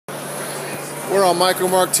We're on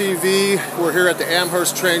Micromark TV. We're here at the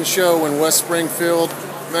Amherst Train Show in West Springfield,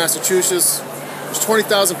 Massachusetts. There's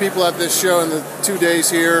 20,000 people at this show in the 2 days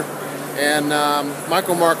here, and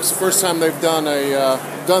Micromark is the first time they've done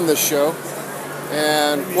this show,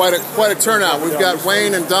 and quite a turnout. We've got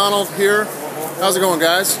Wayne and Donald here. How's it going,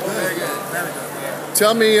 guys? Very good, very good.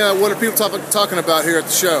 Tell me, what are people talking about here at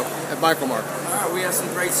the show at Micromark? We have some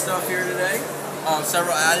great stuff here today.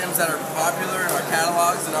 Several items that are popular in our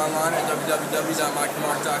catalogs and online at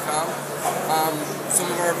www.micromark.com.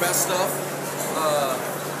 Some of our best stuff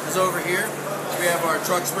is over here. We have our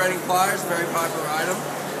truck spreading pliers, very popular item.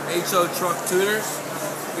 HO truck tuners.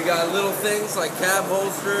 We got little things like cab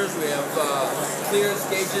holsters. We have clearance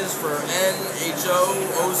gauges for N, HO,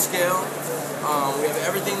 O scale. We have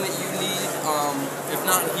everything that you need, if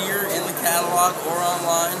not here in the catalog or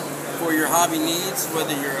online, for your hobby needs,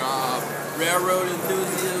 whether you're railroad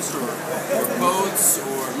enthusiast or boats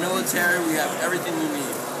or military. We have everything you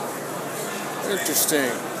need. Interesting.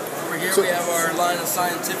 Over here we have our line of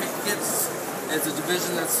scientific kits. It's a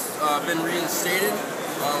division that's been reinstated.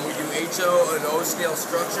 We do HO and O scale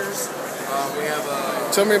structures. We have a...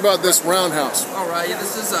 Tell me about this roundhouse. Alright,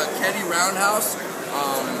 this is a Keddy roundhouse,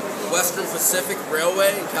 Western Pacific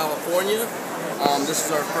Railway in California. This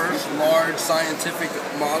is our first large scientific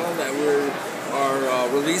model that we are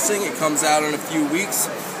releasing. It comes out in a few weeks.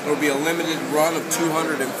 It'll be a limited run of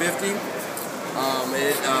 250.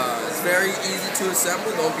 It's very easy to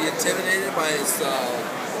assemble. Don't be intimidated by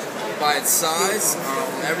its size.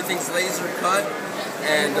 Everything's laser cut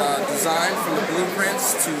and designed from the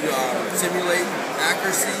blueprints to simulate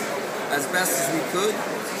accuracy as best as we could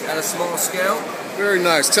at a small scale. Very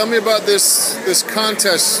nice. Tell me about this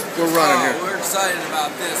contest we're running here. We're excited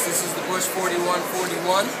about this. This is the Bush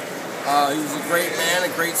 4141. He was a great man, a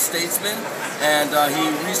great statesman, and he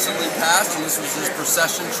recently passed, and this was his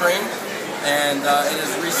procession train. And it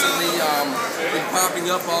has recently been popping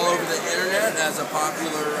up all over the internet as a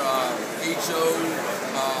popular HO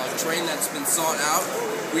train that's been sought out.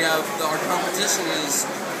 We have our competition is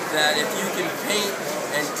that if you can paint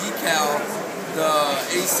and decal the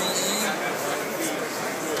ACE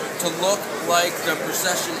to look like the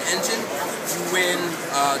procession engine, you win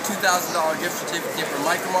a $2,000 gift certificate from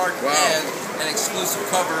Micromark and an exclusive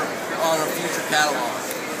cover on a future catalog.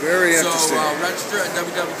 Very interesting. So register at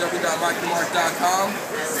www.micromark.com.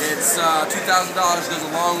 It's $2,000 goes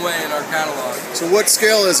a long way in our catalog. So what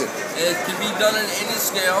scale is it? It can be done in any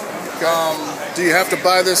scale. Okay. Do you have to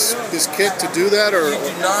buy this kit to do that, or? You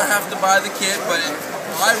do not have to buy the kit, but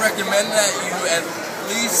I recommend that you at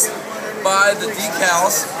least buy the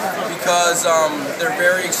decals because they're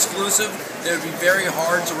very exclusive. They would be very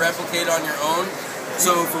hard to replicate on your own.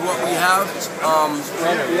 So for what we have,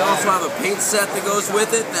 we also have a paint set that goes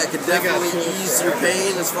with it that could definitely ease your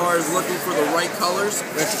pain as far as looking for the right colors.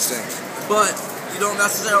 Interesting. But you don't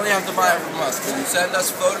necessarily have to buy it from us. You send us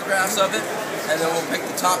photographs of it, and then we'll pick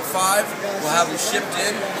the top 5. We'll have them shipped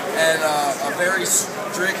in, and a very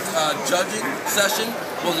strict judging session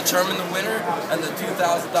will determine the winner and the $2,000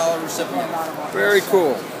 recipient. Very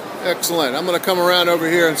cool. Excellent. I'm going to come around over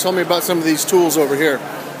here and tell me about some of these tools over here,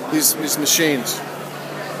 these machines.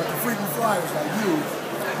 But the frequent flyers I use.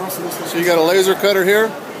 So you got a laser cutter here?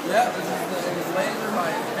 Yeah, this is laser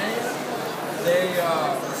by Infineon.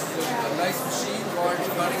 This is a nice machine, large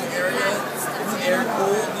cutting area. It's air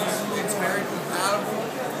cooled. It's very compatible,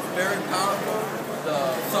 very powerful.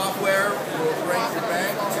 The software will break the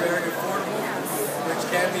bank. It's very affordable, which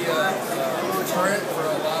can be a deterrent for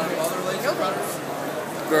a lot of other laser cutters.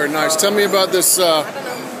 Very nice. Tell me about this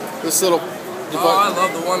little device. Oh, I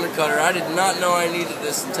love the Wonder Cutter. I did not know I needed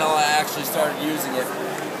this until I actually started using it.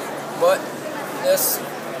 But this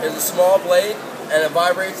is a small blade, and it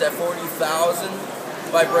vibrates at 40,000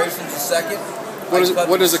 vibrations a second.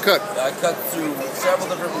 What does it cut? I cut through several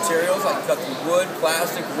different materials. I cut through wood,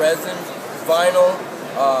 plastic, resin, vinyl,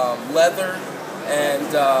 leather,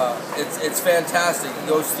 and it's fantastic. It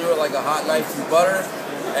goes through it like a hot knife through butter.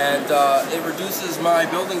 And it reduces my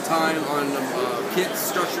building time on kits,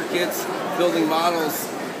 structure kits, building models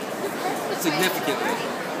significantly.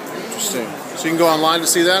 Interesting. So you can go online to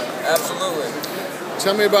see that? Absolutely.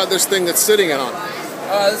 Tell me about this thing that's sitting on.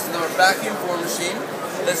 This is the vacuum form machine.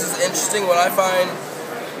 This is interesting. What I find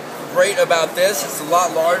great about this, it's a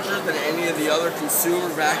lot larger than any of the other consumer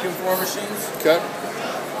vacuum form machines. Okay.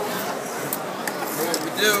 What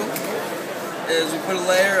we do is we put a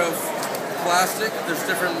layer of plastic. There's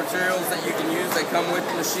different materials that you can use that come with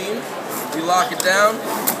the machine. You lock it down,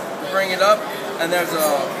 you bring it up, and there's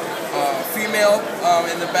a female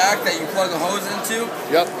in the back that you plug a hose into.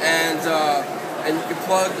 Yep. And you can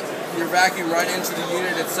plug your vacuum right into the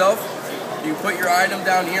unit itself. You put your item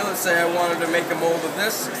down here. Let's say I wanted to make a mold of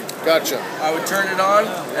this. Gotcha. I would turn it on.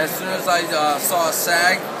 As soon as I saw a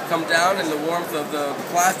sag come down in the warmth of the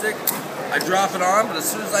plastic, I drop it on. But as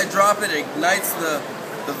soon as I drop it, it ignites the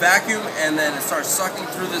vacuum, and then it starts sucking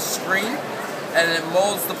through this screen, and it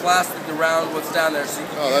molds the plastic around what's down there. So you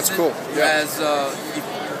can that's cool. Yeah. As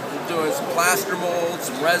you're doing some plaster molds,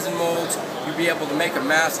 some resin molds, you'll be able to make a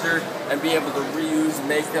master and be able to reuse and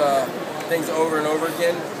make things over and over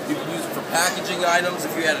again. You can use it for packaging items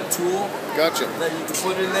if you had a tool. Gotcha. Then you can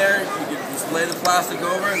put it in there, you can just lay the plastic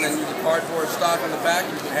over, and then use the cardboard stock on the back,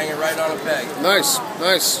 and you can hang it right on a peg. Nice,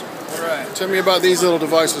 nice. All right. Tell me about these little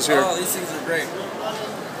devices here. Oh, these things are great.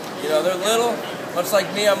 You know, they're little, much like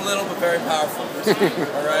me, I'm little but very powerful.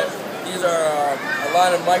 All right. These are a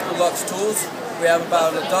line of Microlux tools. We have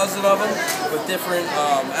about a dozen of them with different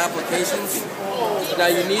applications. Now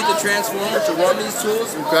you need the transformer to run these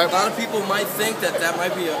tools. Okay. A lot of people might think that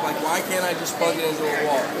might be like, why can't I just plug it into a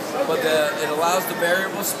wall? But it allows the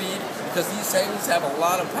variable speed, because these things have a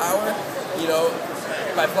lot of power. You know,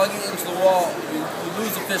 by plugging it into the wall, you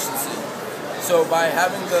lose efficiency. So by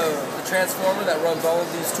having the transformer that runs all of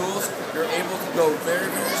these tools, you're able to go very,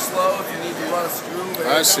 very slow if you need to run a screw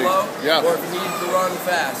very slow, or if you need to run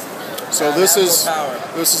fast. So this is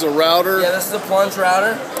a router. Yeah, this is a plunge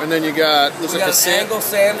router. And then you got an angle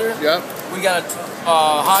sander. Yep. We got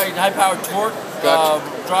a high powered torque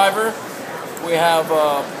driver. We have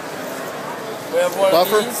one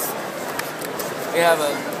Buffer. of these. We have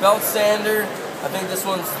a belt sander. I think this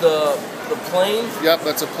one's the plane. Yep,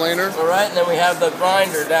 that's a planer. All right, and then we have the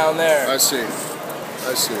grinder down there. I see.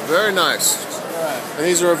 I see. Very nice. All right. And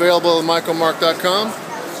these are available at michaelmark.com.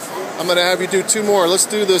 I'm going to have you do two more. Let's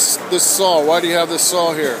do this saw. Why do you have this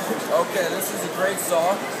saw here? Okay, this is a great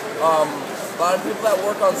saw. A lot of people that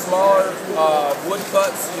work on smaller wood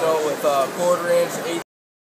cuts, you know, with 1/4 inch, 1/8